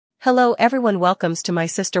Hello everyone, welcomes to my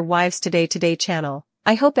Sister Wives Today channel.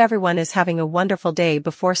 I hope everyone is having a wonderful day.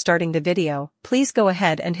 Before starting the video, please go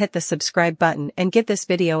ahead and hit the subscribe button and give this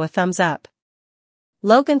video a thumbs up.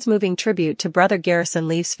 Logan's moving tribute to brother Garrison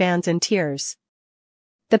leaves fans in tears.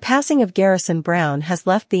 The passing of Garrison Brown has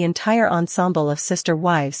left the entire ensemble of Sister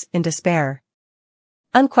Wives in despair.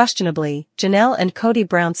 Unquestionably, Janelle and Cody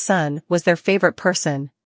Brown's son was their favorite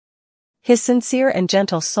person. His sincere and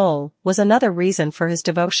gentle soul was another reason for his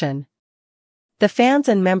devotion. The fans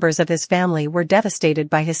and members of his family were devastated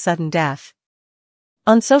by his sudden death.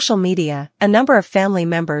 On social media, a number of family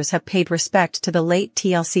members have paid respect to the late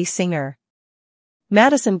TLC singer.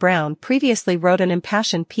 Madison Brown previously wrote an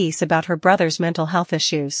impassioned piece about her brother's mental health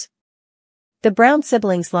issues. The Brown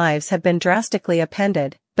siblings' lives have been drastically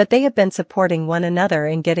upended, but they have been supporting one another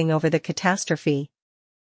in getting over the catastrophe.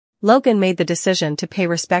 Logan made the decision to pay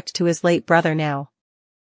respect to his late brother now.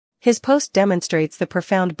 His post demonstrates the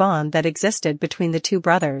profound bond that existed between the two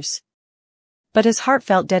brothers. But his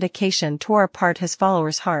heartfelt dedication tore apart his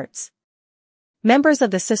followers' hearts. Members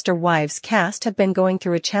of the Sister Wives cast have been going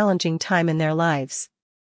through a challenging time in their lives.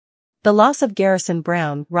 The loss of Garrison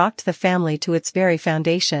Brown rocked the family to its very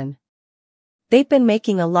foundation. They've been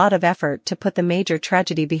making a lot of effort to put the major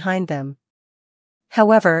tragedy behind them.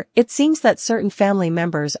 However, it seems that certain family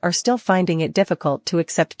members are still finding it difficult to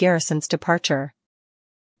accept Garrison's departure.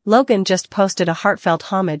 Logan just posted a heartfelt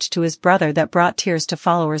homage to his brother that brought tears to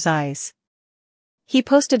followers' eyes. He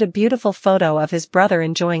posted a beautiful photo of his brother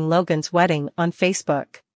enjoying Logan's wedding on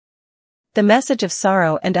Facebook. The message of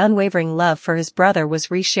sorrow and unwavering love for his brother was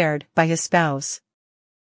reshared by his spouse.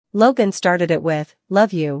 Logan started it with,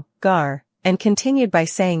 "Love you, Gar," and continued by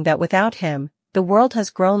saying that without him, the world has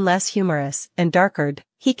grown less humorous and darker.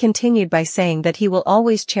 He continued by saying that he will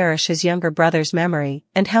always cherish his younger brother's memory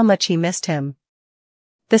and how much he missed him.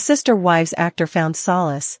 The Sister Wives actor found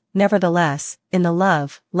solace, nevertheless, in the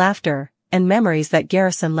love, laughter, and memories that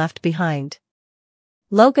Garrison left behind.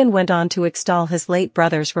 Logan went on to extol his late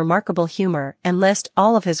brother's remarkable humor and list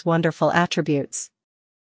all of his wonderful attributes.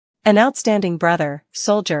 An outstanding brother,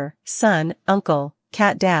 soldier, son, uncle,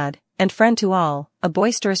 cat dad, and friend to all, a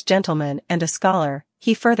boisterous gentleman and a scholar,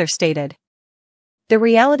 he further stated. The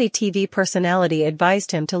reality TV personality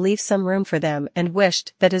advised him to leave some room for them and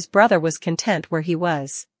wished that his brother was content where he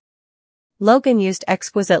was. Logan used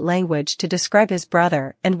exquisite language to describe his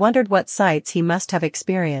brother and wondered what sights he must have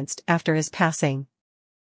experienced after his passing.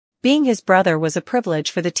 Being his brother was a privilege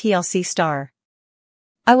for the TLC star.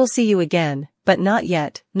 "I will see you again, but not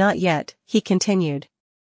yet," he continued.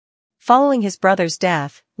 Following his brother's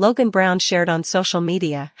death, Logan Brown shared on social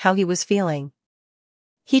media how he was feeling.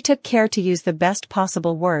 He took care to use the best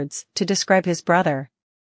possible words to describe his brother.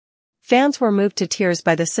 Fans were moved to tears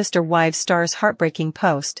by the Sister Wives star's heartbreaking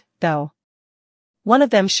post, though. One of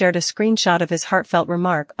them shared a screenshot of his heartfelt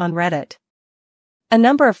remark on Reddit. A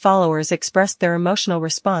number of followers expressed their emotional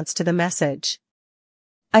response to the message.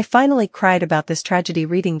 "I finally cried about this tragedy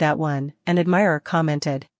reading that one," an admirer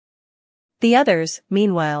commented. The others,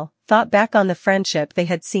 meanwhile, thought back on the friendship they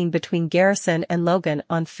had seen between Garrison and Logan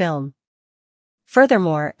on film.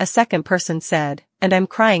 Furthermore, a second person said, "And I'm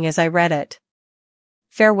crying as I read it.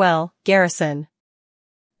 Farewell, Garrison."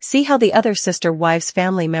 See how the other Sister Wives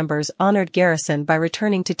family members honored Garrison by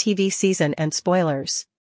returning to TV season and spoilers.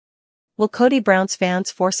 Will Cody Brown's fans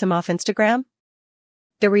force him off Instagram?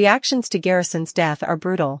 The reactions to Garrison's death are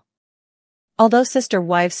brutal. Although Sister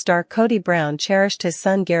Wives star Cody Brown cherished his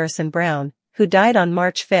son Garrison Brown, who died on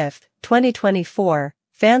March 5, 2024,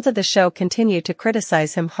 fans of the show continue to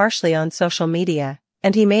criticize him harshly on social media,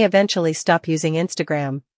 and he may eventually stop using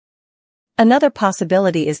Instagram. Another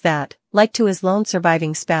possibility is that, like to his lone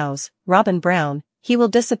surviving spouse, Robin Brown, he will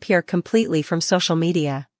disappear completely from social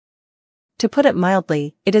media. To put it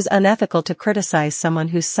mildly, it is unethical to criticize someone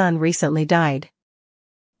whose son recently died.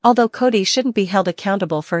 Although Cody shouldn't be held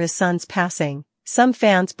accountable for his son's passing, some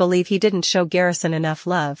fans believe he didn't show Garrison enough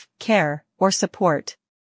love, care, or support.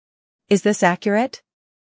 Is this accurate?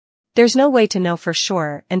 There's no way to know for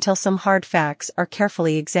sure until some hard facts are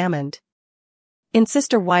carefully examined. In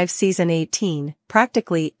Sister Wives Season 18,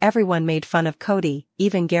 practically everyone made fun of Cody,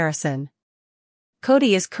 even Garrison.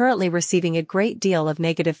 Cody is currently receiving a great deal of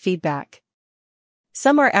negative feedback.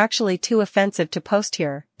 Some are actually too offensive to post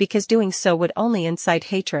here, because doing so would only incite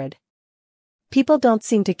hatred. People don't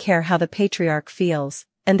seem to care how the patriarch feels,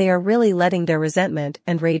 and they are really letting their resentment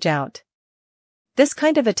and rage out. This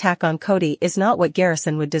kind of attack on Cody is not what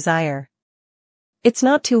Garrison would desire. It's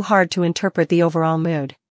not too hard to interpret the overall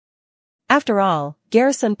mood. After all,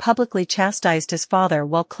 Garrison publicly chastised his father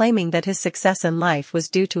while claiming that his success in life was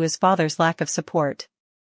due to his father's lack of support.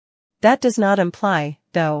 That does not imply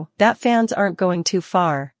though, that fans aren't going too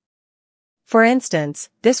far. For instance,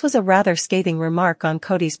 this was a rather scathing remark on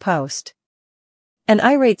Cody's post. An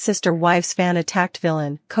irate Sister Wives fan attacked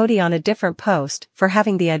villain Cody on a different post for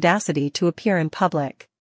having the audacity to appear in public.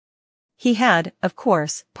 He had, of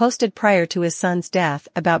course, posted prior to his son's death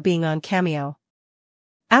about being on Cameo.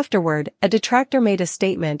 Afterward, a detractor made a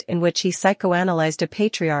statement in which he psychoanalyzed a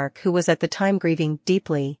patriarch who was at the time grieving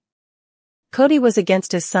deeply. Cody was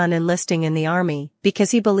against his son enlisting in the army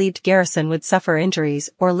because he believed Garrison would suffer injuries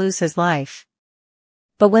or lose his life.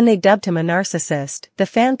 But when they dubbed him a narcissist, the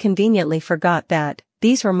fan conveniently forgot that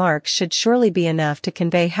these remarks should surely be enough to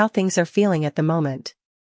convey how things are feeling at the moment.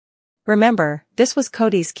 Remember, this was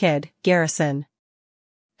Cody's kid, Garrison.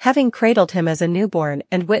 Having cradled him as a newborn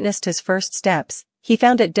and witnessed his first steps, he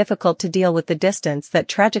found it difficult to deal with the distance that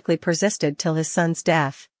tragically persisted till his son's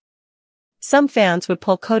death. Some fans would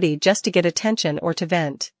pull Cody just to get attention or to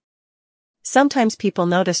vent. Sometimes people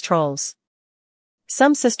notice trolls.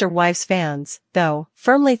 Some Sister Wives fans, though,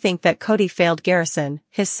 firmly think that Cody failed Garrison,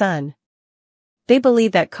 his son. They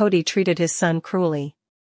believe that Cody treated his son cruelly.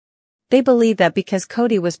 They believe that because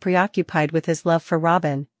Cody was preoccupied with his love for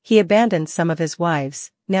Robin, he abandoned some of his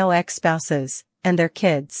wives, now ex-spouses, and their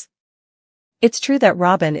kids. It's true that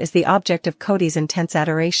Robin is the object of Cody's intense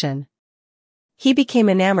adoration. He became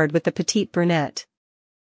enamored with the petite brunette.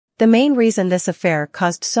 The main reason this affair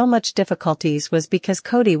caused so much difficulties was because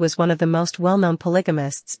Cody was one of the most well-known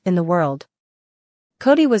polygamists in the world.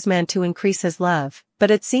 Cody was meant to increase his love,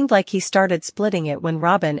 but it seemed like he started splitting it when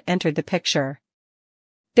Robin entered the picture.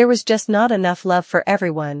 There was just not enough love for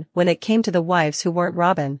everyone when it came to the wives who weren't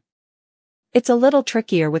Robin. It's a little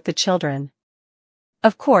trickier with the children.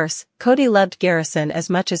 Of course, Cody loved Garrison as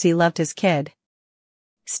much as he loved his kid.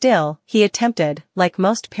 Still, he attempted, like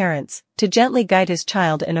most parents, to gently guide his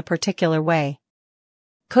child in a particular way.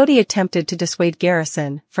 Cody attempted to dissuade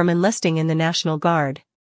Garrison from enlisting in the National Guard.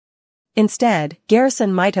 Instead,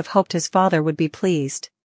 Garrison might have hoped his father would be pleased.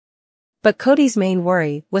 But Cody's main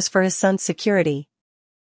worry was for his son's security.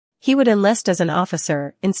 He would enlist as an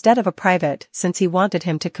officer instead of a private since he wanted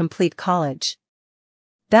him to complete college.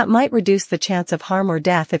 That might reduce the chance of harm or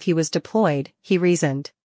death if he was deployed, he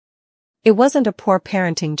reasoned. It wasn't a poor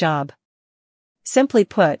parenting job. Simply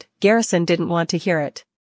put, Garrison didn't want to hear it.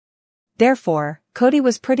 Therefore, Cody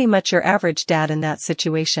was pretty much your average dad in that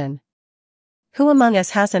situation. Who among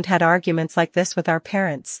us hasn't had arguments like this with our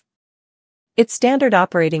parents? It's standard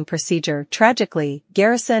operating procedure. Tragically,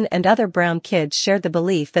 Garrison and other Brown kids shared the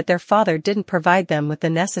belief that their father didn't provide them with the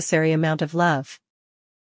necessary amount of love.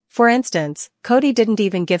 For instance, Cody didn't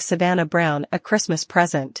even give Savannah Brown a Christmas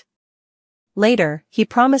present. Later, he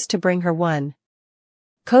promised to bring her one.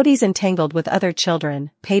 Cody's entangled with other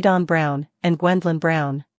children, Paydon Brown and Gwendolyn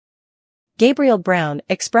Brown. Gabriel Brown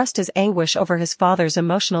expressed his anguish over his father's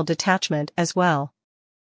emotional detachment as well.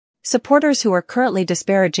 Supporters who are currently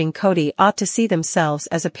disparaging Cody ought to see themselves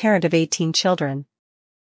as a parent of 18 children.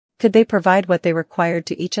 Could they provide what they required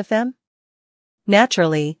to each of them?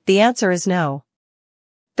 Naturally, the answer is no.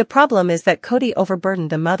 The problem is that Cody overburdened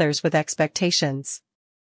the mothers with expectations.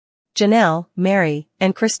 Janelle, Mary,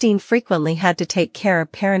 and Christine frequently had to take care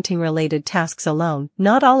of parenting-related tasks alone.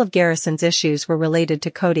 Not all of Garrison's issues were related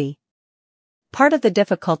to Cody. Part of the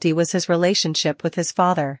difficulty was his relationship with his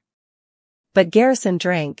father. But Garrison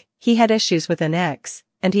drank, he had issues with an ex,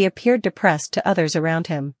 and he appeared depressed to others around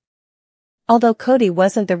him. Although Cody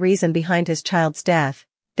wasn't the reason behind his child's death,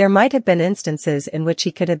 there might have been instances in which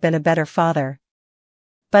he could have been a better father.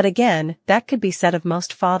 But again, that could be said of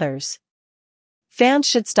most fathers. Fans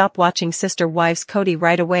should stop watching Sister Wives Cody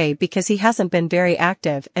right away because he hasn't been very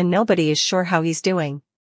active and nobody is sure how he's doing.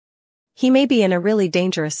 He may be in a really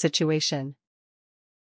dangerous situation.